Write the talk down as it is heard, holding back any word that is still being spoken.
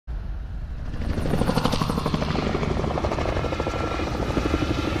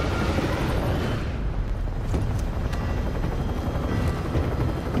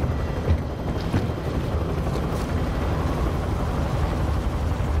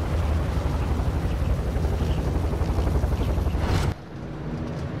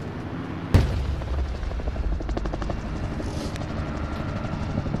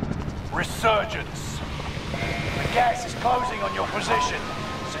insurgents. The gas is closing on your position.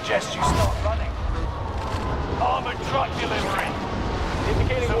 Suggest you start running. Armored truck delivery.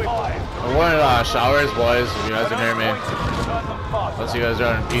 Indicating survive. I wanted showers, boys, if you guys can hear me. Unless you guys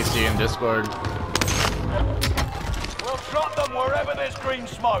are on PC and Discord. We'll drop them wherever there's green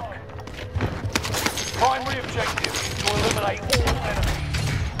smoke. Primary objective is to eliminate all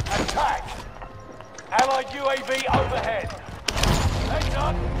enemies. Attack! Allied UAV overhead. Heads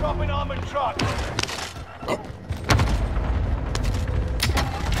up, dropping armored trucks.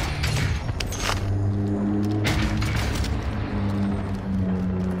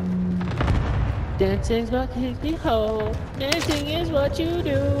 Dancing's what makes me whole. Dancing is what you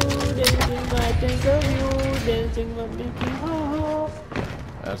do. Dancing might think of you. Dancing what makes you whole.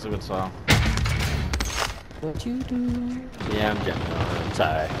 That's a good song. What you do. Yeah, I'm jumping on. I'm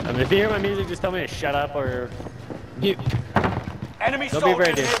sorry. I mean, if you hear my music, just tell me to shut up or mute. Enemy Don't be soldiers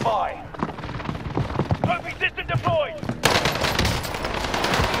ready. nearby. Trophy system deployed.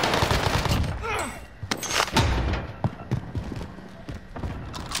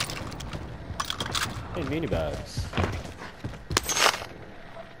 Hey, mini bags.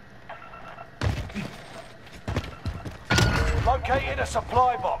 Located a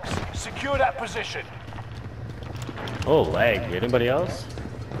supply box. Secure that position. Oh, lag. Anybody else?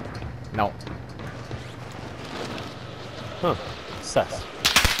 No. Huh. Sus.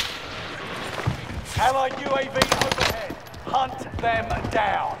 Allied UAV overhead. Hunt them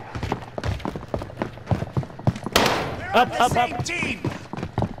down. Up. Team.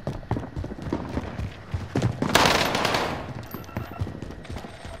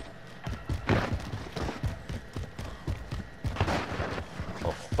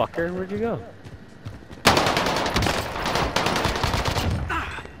 Oh, fucker, where'd you go?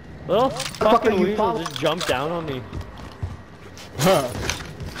 Little fucking weasel just jumped down on me. Huh.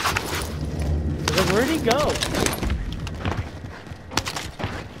 Like, where'd he go?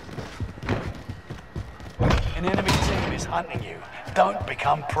 An enemy team is hunting you. Don't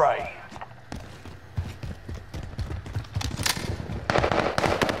become prey.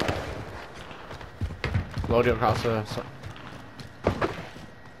 Load you across the...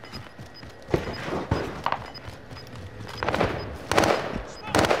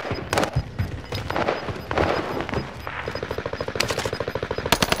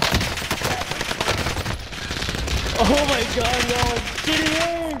 Oh my god, no, I'm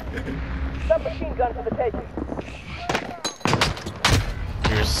kidding! Submachine gun for the taking.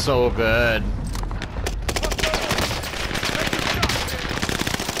 You're so good.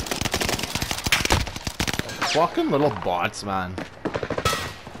 Fucking little bots, man.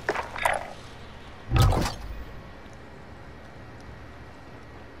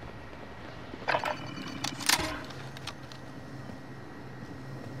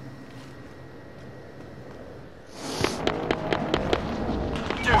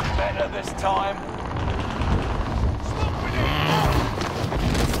 Do better this time.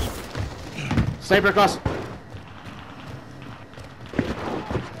 Sniper across.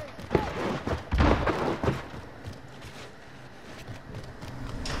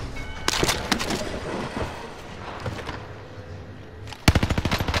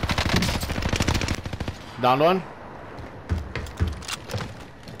 Down one.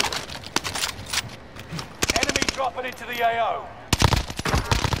 Enemy dropping into the AO.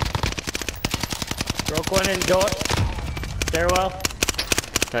 Broke one in door. Stairwell.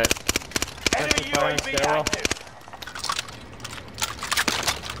 Okay. Enemy Fire UAV stairwell. active.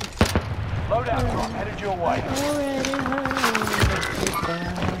 Loadout drop headed your way.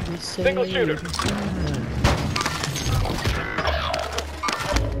 Single shooter.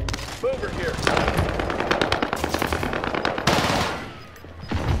 Mover here.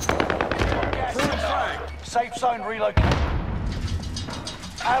 Safe zone relocated.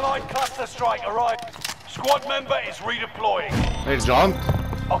 Allied cluster strike arrived. Squad member is redeploying. Hey, John.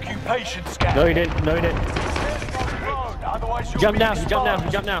 Occupation scan. No, you didn't. No, you didn't. Otherwise, you'll Jump be down. He jumped down. He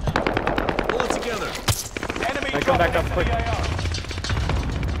exposed. jumped down. Pull it together. Enemy Alright, come back dropping up into quick. the AO.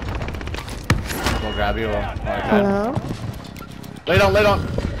 We'll grab you. Hello? Lay down, lay down.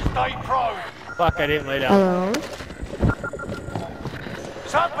 Stay pro. Fuck, I didn't lay down. Hello?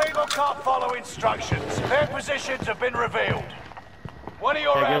 Some people can't follow instructions. Their positions have been revealed. One of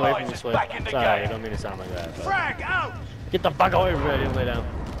your Hey, get away from allies this is way. back in the Sorry, I game. don't mean to sound like that. but- Frag out! Get the fuck away from me, I didn't lay down.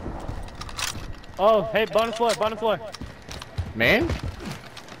 Oh, hey, bottom floor, bottom floor. Man?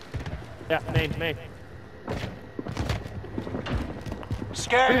 Yeah, main.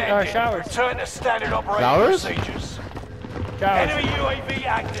 Scan showers. Return to standard operating Showers? procedures. Showers. Enemy UAV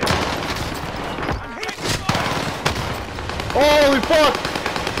active. Holy fuck!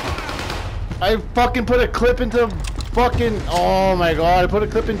 I fucking put a clip into fucking. Oh my god! I put a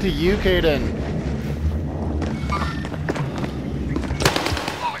clip into you, Kaden.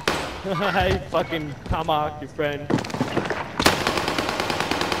 I fucking tomahawk your friend.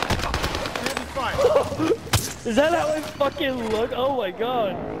 Is that how it fucking look? Oh my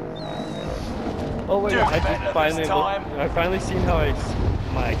god. Oh my god, I finally seen how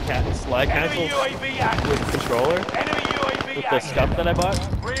my cat slide cancels with controller. With the stuff that I bought.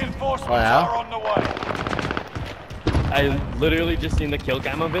 Reinforcements Oh, yeah? are on the way. I literally just seen the kill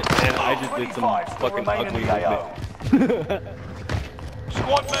cam of it and I just did some 25 still fucking remain in ugly the movement.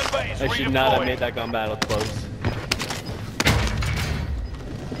 Squad member is I should not have redeploying. made that gun battle close.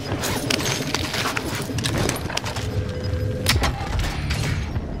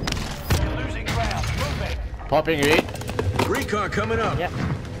 You're losing ground. Move it. Popping your 8. Recon coming up. Yeah.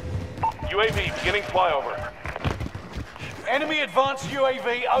 UAV beginning flyover. Enemy advanced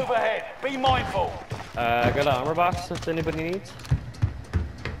UAV overhead. Be mindful. I got an armor box if anybody needs.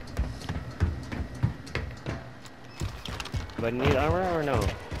 Do I need armor or no?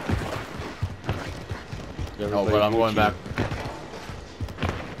 No, but I'm going back.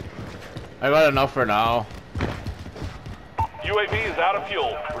 I got enough for now. UAV is out of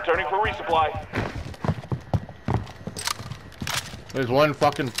fuel. Returning for resupply. There's one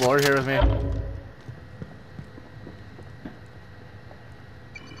fucking floor here with me.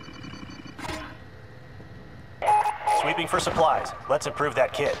 Sweeping for supplies. Let's improve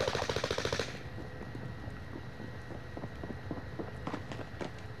that kit.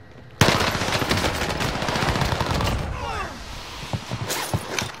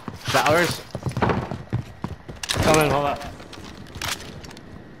 Showers. Come in, hold up.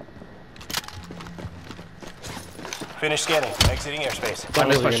 Finish scanning. Exiting airspace. I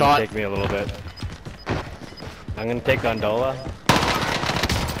missed my Gonna shot. take me a little bit. I'm gonna take Gondola.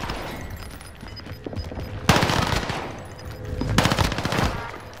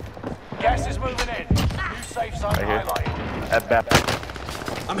 Gas is moving in. New safe zone highlighted. At bat.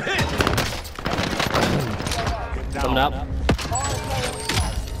 I'm hit. Coming up.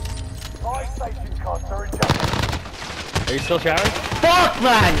 Five station costs are injected. Are you still showering? Fuck,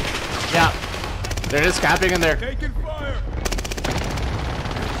 man! Yeah. They're just capping in there. Taking fire.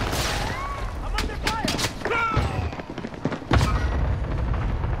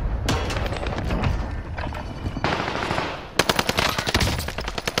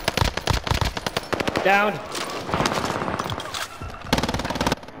 Down.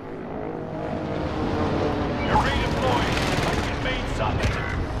 You're redeploying. It means something.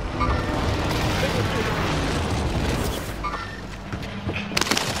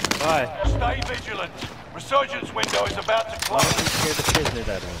 Why? Stay vigilant. Resurgence window is about to Why close. don't you scare the prisoners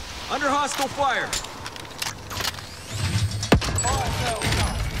out of me? Under hostile fire. Fire sales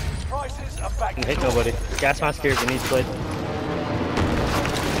up. Prices are back to Hit normal. nobody. Gas mask here if you need split.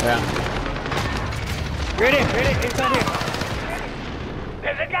 Yeah. Ready, inside here.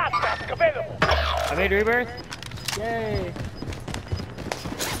 There's a gas mask available. I made rebirth. Yay.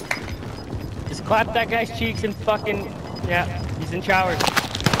 Just clap that guy's cheeks and fucking, yeah, he's in showers.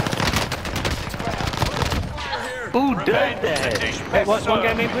 Who did that? Hey, one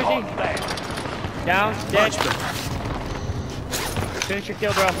guy made pussy. Down, dead. Finish your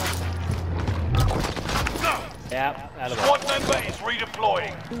kill, bro. Yeah, out of it. Squad member is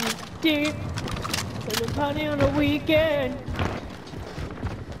redeploying. Deep. There's a party on the weekend.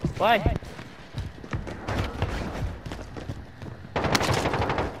 Why?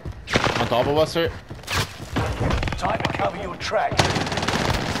 On top of us, sir. Time to cover your track.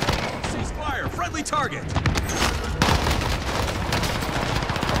 Cease fire. Friendly target.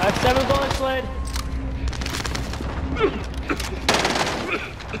 I have 7 bullets, Sled.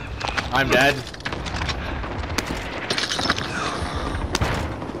 I'm dead.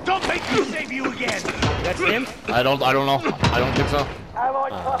 Don't make me save you again. That's him? I don't know. I don't think so.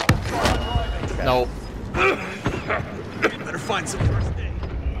 Allied cluster strike arriving. No. Better find some first aid.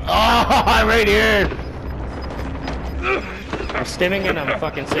 Oh, I'm right here. I'm stimming and I'm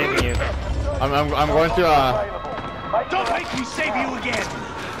fucking saving you. I'm going to Don't make me save you again.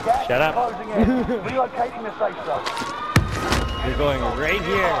 Shut up. Closing in. Relocating the safe zone. You're going right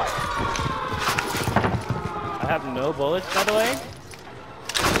here. I have no bullets, by the way.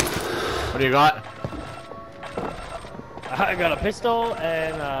 What do you got? I got a pistol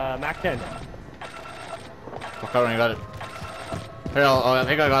and Mac 10. Fuck, I don't got it. Here, I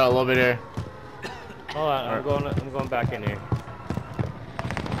think I got a little bit here. Hold on, I'm going back in here.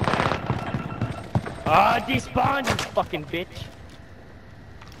 Ah, despawn, you fucking bitch.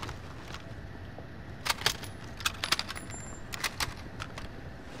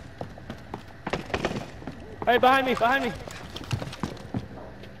 Hey, behind me, behind me.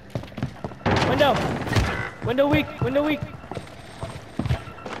 Window. Window weak, window weak.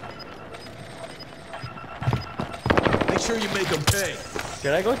 Make sure you make them pay.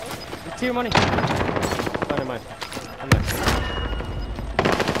 Should I go to your money? Oh, never mind. I'm not.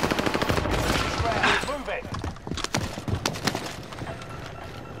 Move it.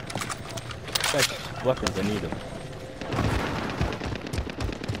 Guys, weapons, I need them.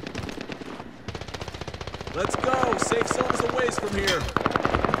 Let's go. Safe zone's a ways from here.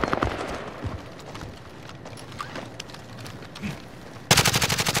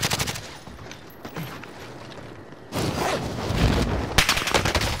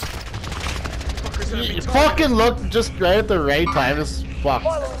 You fucking look just right at the right time. This fuck.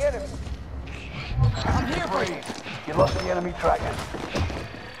 Following enemy. I'm here, breathe. You lost the enemy tracker.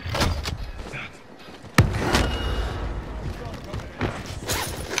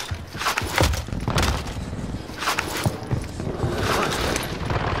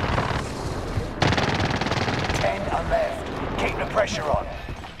 Keep the pressure on.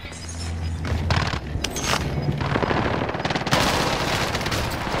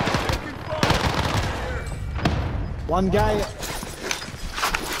 One guy.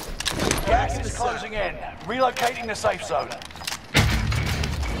 Gas is closing in. Relocating the safe zone.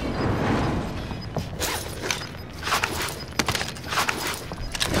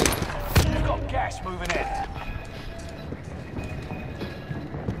 You've got gas moving in.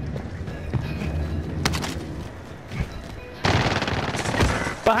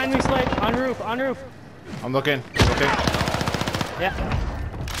 Behind me, Slade. On roof, on roof. I'm looking. Okay. Yeah.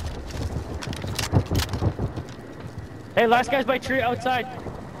 Hey, last guy's by tree outside.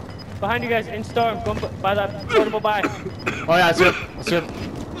 Behind you guys, in storm. Going by that portable buy. Oh yeah, I see it. I see it.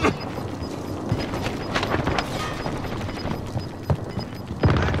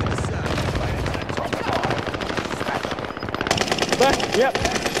 Back, yep.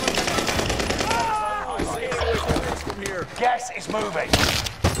 Gas is moving.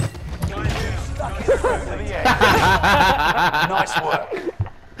 Nice work.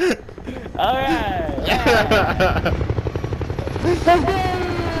 Alright.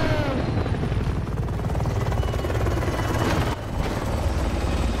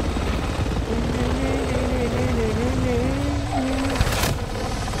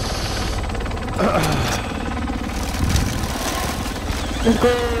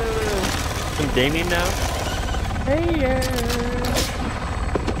 Some gaming now? Hey, yeah.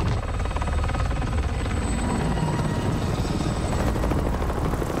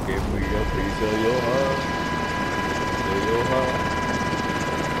 Give me a piece of your heart. Of your heart.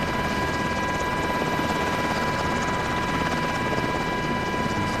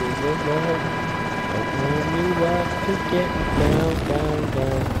 Piece of your heart. I want you up to get down, down,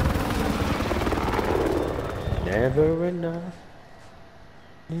 down. Never enough.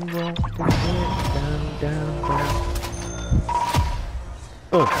 You want to get down, down.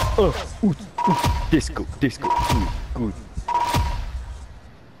 Disco, disco, good.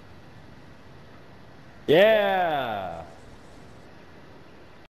 Yeah.